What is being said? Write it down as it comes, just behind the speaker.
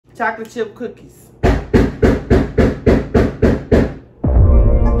chocolate chip cookies.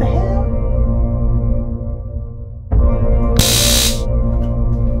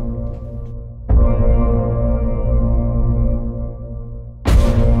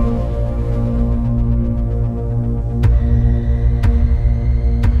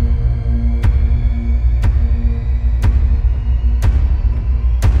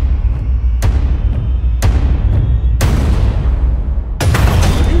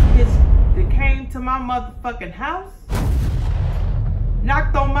 My motherfucking house,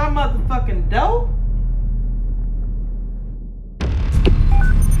 knocked on my motherfucking door.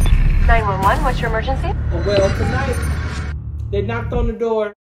 911, what's your emergency? Well, tonight they knocked on the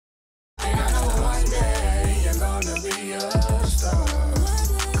door. And I know one day you're gonna be a star,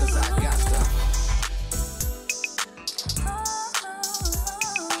 'cause I got to.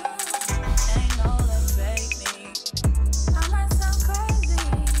 Ain't gonna fake me. I might sound crazy.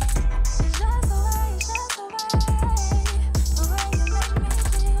 It's just the way you make me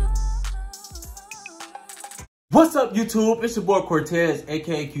feel. What's up, YouTube? It's your boy Cortez,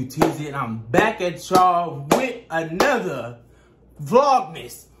 aka QTZ, and I'm back at y'all with another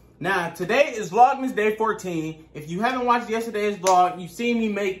Vlogmas. Now, today is Vlogmas Day 14. If you haven't watched yesterday's vlog, you've seen me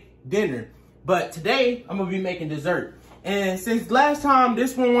make dinner. But today, I'm gonna be making dessert. And since last time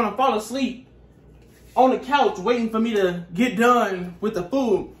this one wanna fall asleep on the couch waiting for me to get done with the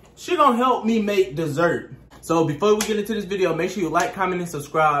food, she gonna help me make dessert. So before we get into this video, make sure you like, comment, and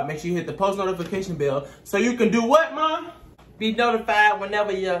subscribe. Make sure you hit the post notification bell so you can do what, Mom? Be notified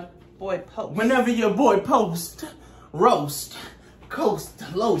whenever your boy posts. Whenever your boy post, roast, coast,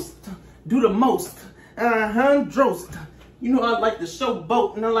 loast, do the most, drost. You know I like to show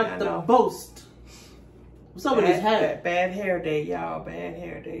boat and I like to boast. What's up with this hat? Bad hair day, y'all. Bad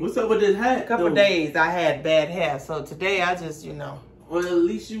hair day. What's up with this hat? A couple days I had bad hair, so today I just, you know. Well, at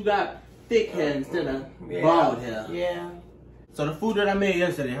least you got thick hair instead of bald hair. Yeah. So the food that I made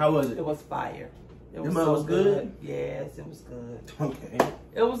yesterday, how was it? It was fire. It was so so good? Yes, it was good. Okay.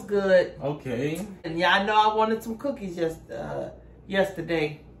 It was good. Okay. And yeah, I know I wanted some cookies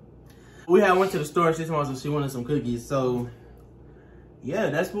yesterday. We had went to the store. She told us she wanted some cookies. So yeah,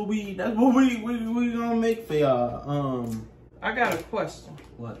 that's what we gonna make for y'all. I got a question.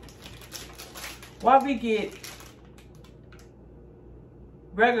 What? Why we get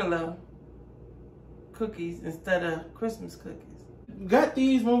regular cookies instead of Christmas cookies? Got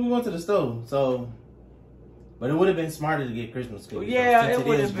these when we went to the store, so. But it would have been smarter to get Christmas cookies. Yeah, since it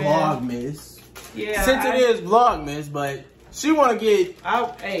would have been. Vlogmas. Yeah. Since it is Vlogmas, but she want to get.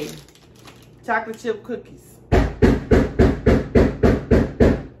 Hey, chocolate chip cookies.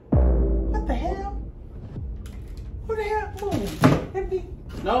 What the hell? Who the hell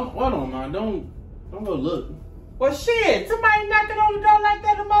moved? No, hold on, man. Don't go look. Well, shit. Somebody knocking on the door like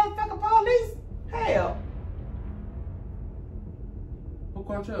that, the motherfucking police? Hell. Who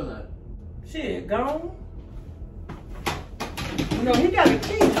controls that? Shit, gone. You know, he got a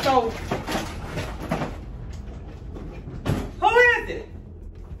key, so. Who is it?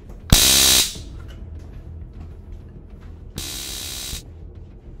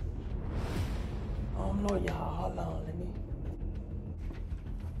 I don't know, y'all. Hold on, let me.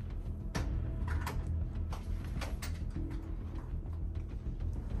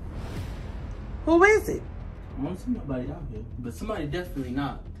 Who is it? I don't see nobody out here, but somebody definitely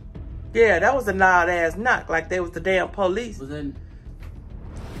knocked. Yeah, that was a loud ass knock, like they was the damn police. Was that?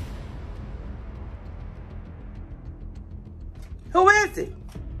 Who is it?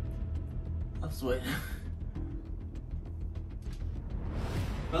 I swear.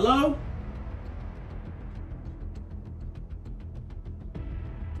 Hello?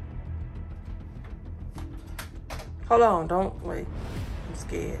 Hold on, don't wait. I'm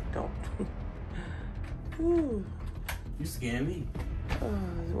scared. Don't. Ooh. You scared me.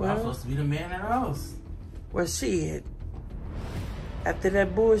 I'm Well, supposed to be the man at the house. well, shit. After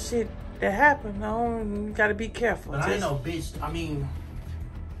that bullshit that happened, you gotta be careful. But I ain't no bitch. I mean,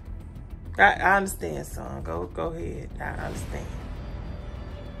 I understand, son. Go ahead. I understand.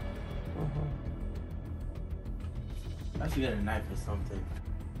 I should get a knife or something.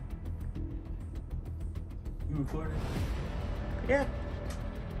 You recording? Yeah.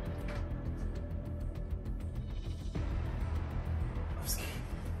 I'm scared.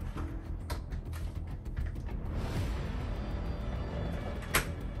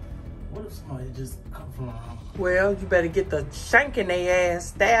 What if somebody just come from around? Well, you better get the shanking their ass,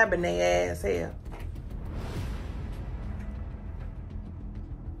 stabbing their ass here.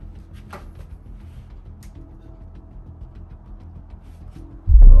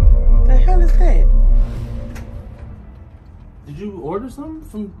 The hell is that? Did you order something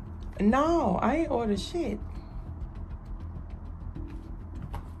from No, I ain't ordered shit.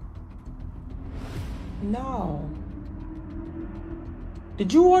 No.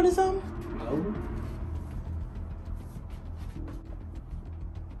 Did you order something? No.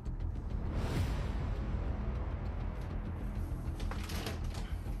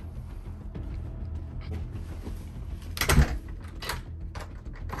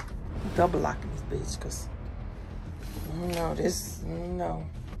 Double locking this bitch, cause no.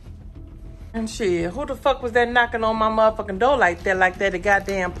 And shit, who the fuck was that knocking on my motherfucking door like that? The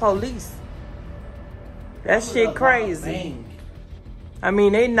goddamn police. That shit crazy. I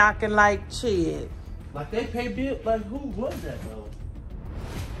mean, they knocking like shit. Like they pay bill. Like who was that though?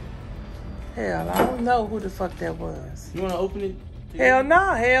 Hell, I don't know who the fuck that was. You wanna open it? Hell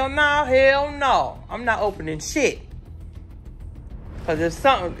no, hell no, hell no. I'm not opening shit. Cause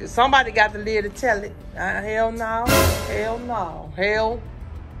if somebody got to live to tell it. Hell no, hell no, hell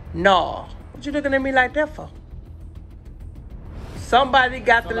no. What you looking at me like that for? Somebody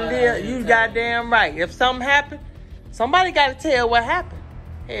got to live. You goddamn right. If something happened, somebody got to tell what happened.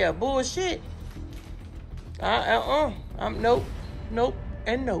 Hell, bullshit. I'm nope,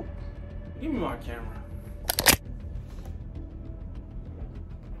 and nope. Give me my camera.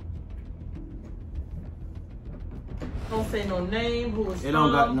 Don't say no name. Who is It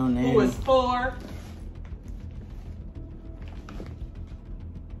don't got no name. Who is for?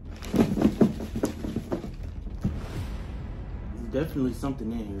 There's definitely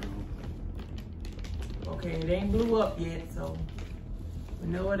something in here though. Okay, it ain't blew up yet, so we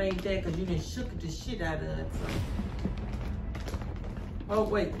know it ain't that because you done shook the shit out of it. So. Oh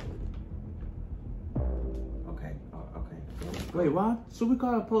wait. Okay. Oh, okay. Go. Wait, why? Should we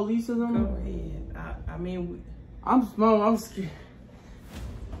call the police or something? Go ahead. I mean, I'm small. I'm scared.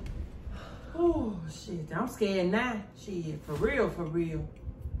 oh shit! I'm scared now. Shit, for real, for real.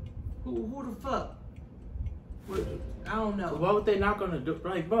 Who the fuck? I don't know. Why would they knock on the door?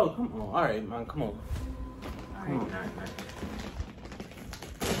 Like, bro, come on. All right, man, come on. All right, all right.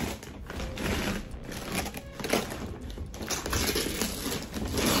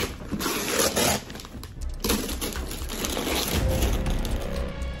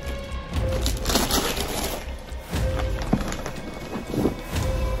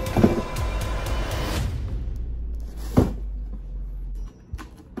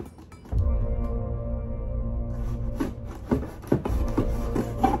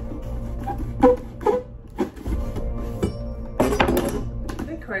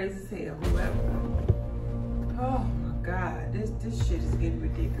 Crazy as hell, whoever. Oh my God, this shit is getting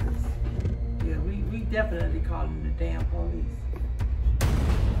ridiculous. Yeah, we definitely calling the damn police.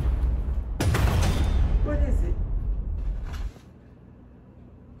 What is it?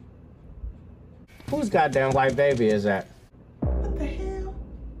 Whose goddamn white baby is that? What the hell?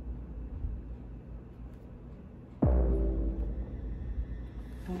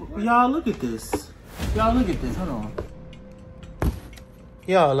 Y'all look at this. Y'all look at this. Hold on.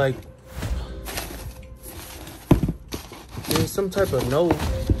 Y'all, like, there's some type of note.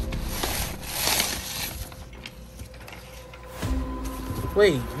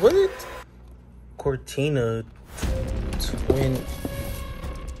 Wait, what? Cortina twin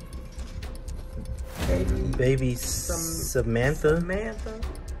baby Samantha? Samantha?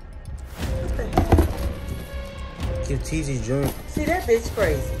 What the hell? QTZ Jr. See, that bitch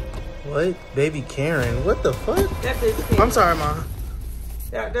crazy. What? Baby Karen? What the fuck? That bitch crazy. I'm sorry, Ma.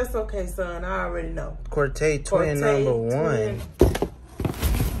 That's okay, son. I already know. Cortez twin number one.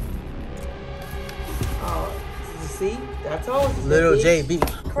 Oh, you see? I told you. Little bitch. JB.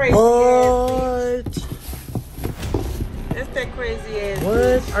 Crazy What? ass bitch. That's that crazy ass What?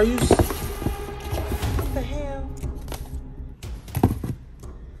 bitch. Are you? What the hell?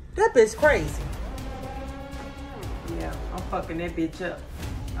 That bitch crazy. Yeah, I'm fucking that bitch up.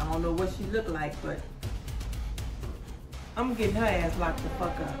 I don't know what she look like, but I'm getting her ass locked the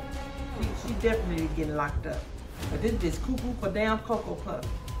fuck up. She definitely getting locked up. But this bitch cuckoo for damn Cocoa Puff.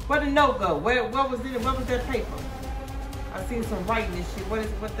 Where the note go? Where was it? Where was that paper? I seen some writing and shit.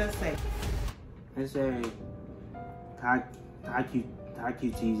 What that say? It say, hi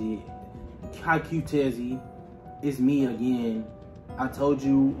QTZ, it's me again. I told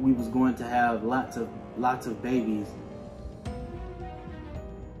you we was going to have lots of babies.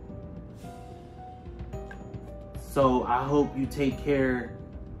 So I hope you take care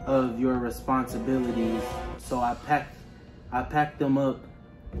of your responsibilities. So I packed them up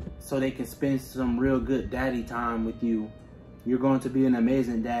so they can spend some real good daddy time with you. You're going to be an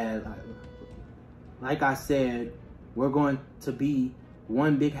amazing dad. Like I said, we're going to be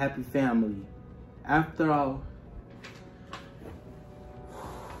one big happy family. After all,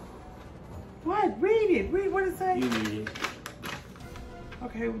 What? Read it. Read what it say. You read it.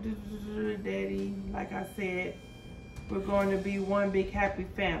 Okay, Daddy, like I said, we're going to be one big happy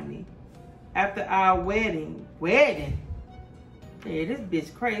family. After our wedding. Wedding? Yeah, this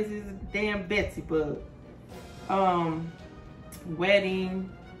bitch crazy as a damn Betsy bug.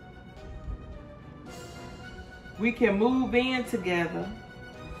 Wedding. We can move in together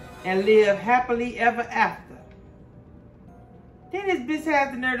and live happily ever after. Then this bitch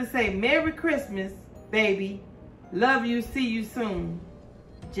has the nerve to say, Merry Christmas, baby. Love you, see you soon.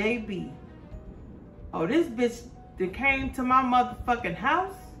 JB. Oh, this bitch that came to my motherfucking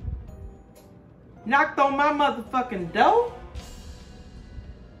house? Knocked on my motherfucking door?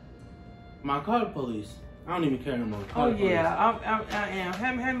 Call the police. I don't even care no more. Call Oh the police. yeah, I am.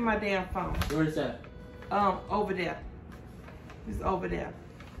 Hand me my damn phone. Where is that? Over there. It's over there.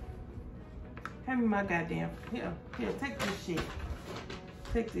 Hand me my goddamn. Here, take this shit.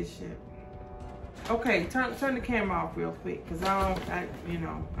 Take this shit. Okay, turn the camera off real quick, cause yeah, turn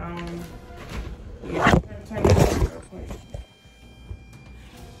it off real quick.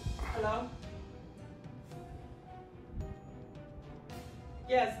 Hello?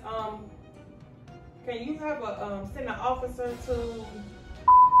 Yes, can you have a, send an officer to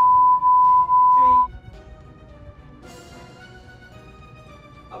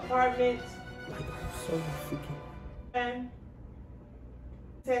apartment, So freaking.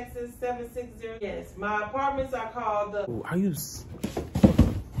 Texas 760. Yes, my apartments are called the. Are you?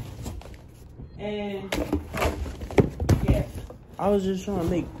 And yes, I was just trying to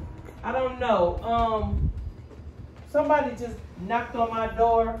make. I don't know. Somebody just knocked on my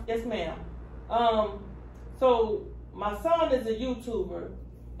door. Yes, ma'am. So my son is a YouTuber,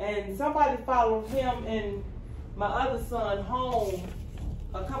 and somebody followed him and my other son home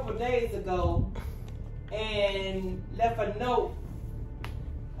a couple days ago and left a note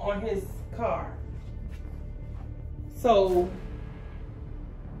on his car. So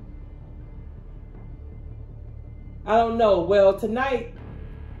I don't know. Well, tonight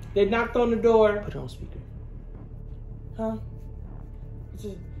they knocked on the door. Put it on speaker. Huh?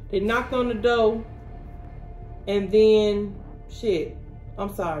 They knocked on the door, and then shit.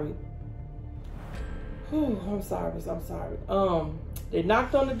 I'm sorry. Whew, I'm sorry. They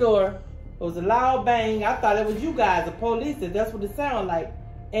knocked on the door. It was a loud bang. I thought it was you guys, the police. That's what it sounded like.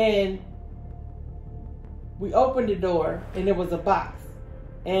 And we opened the door, and there was a box.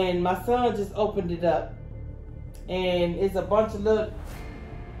 And my son just opened it up, and it's a bunch of little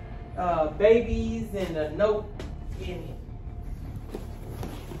babies and a note in it.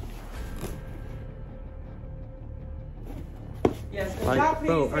 Yes, Like, y'all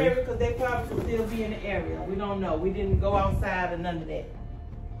bro, please hear it, because they probably could still be in the area. We don't know. We didn't go outside or none of that.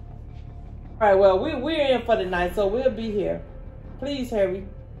 All right, well, we're in for the night, so we'll be here. Please hurry.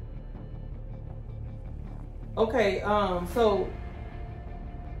 Okay, so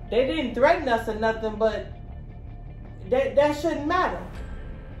they didn't threaten us or nothing, but that shouldn't matter.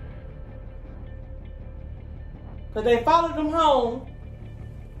 Because they followed them home,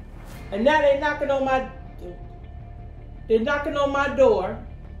 and now they're knocking on my door.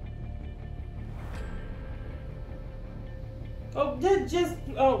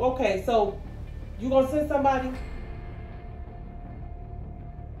 Oh, okay, so you gonna send somebody?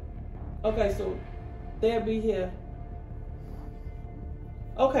 Okay, so they'll be here.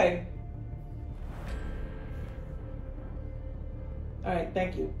 Okay. All right,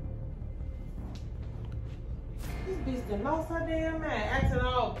 thank you. This bitch done lost her damn mind. Asking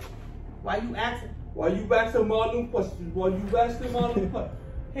all, why you asking all them questions?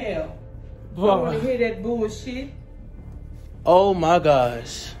 Hell, I want to hear that bullshit. Oh my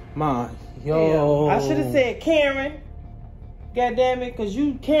gosh, Hell, I should have said Karen. God damn it, cause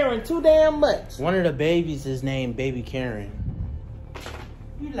you Karen too damn much. One of the babies is named Baby Karen.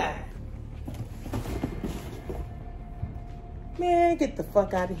 You lie. Man, get the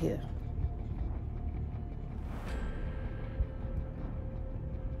fuck out of here.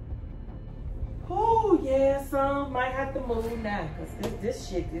 Oh yeah, son, might have to move now, cause this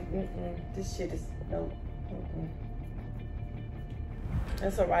shit is no.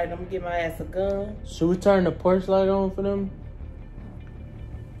 That's all right. I'm gonna get my ass a gun. Should we turn the porch light on for them?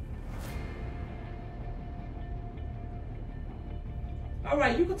 All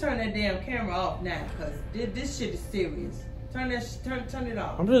right, you can turn that damn camera off now, cause this shit is serious. Turn it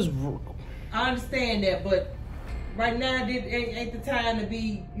off. I'm just. I understand that, but right now ain't the time to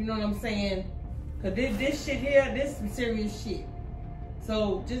be. You know what I'm saying? Cause this shit here, this some serious shit.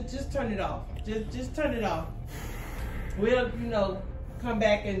 So just turn it off. Just turn it off. We'll come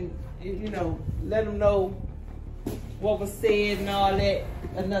back and let them know what was said and all that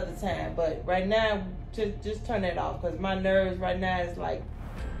another time. But right now, just turn that off because my nerves right now is like,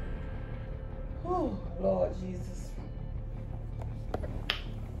 oh, Lord Jesus.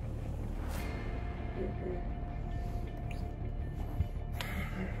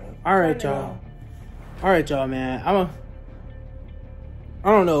 All right, y'all. All right, y'all, man. I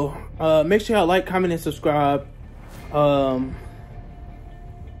don't know. Make sure y'all like, comment, and subscribe. Oh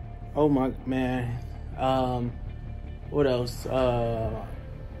my man. What else? I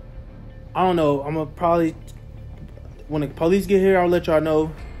don't know. I'm gonna probably, when the police get here, I'll let y'all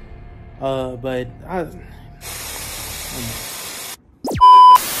know. But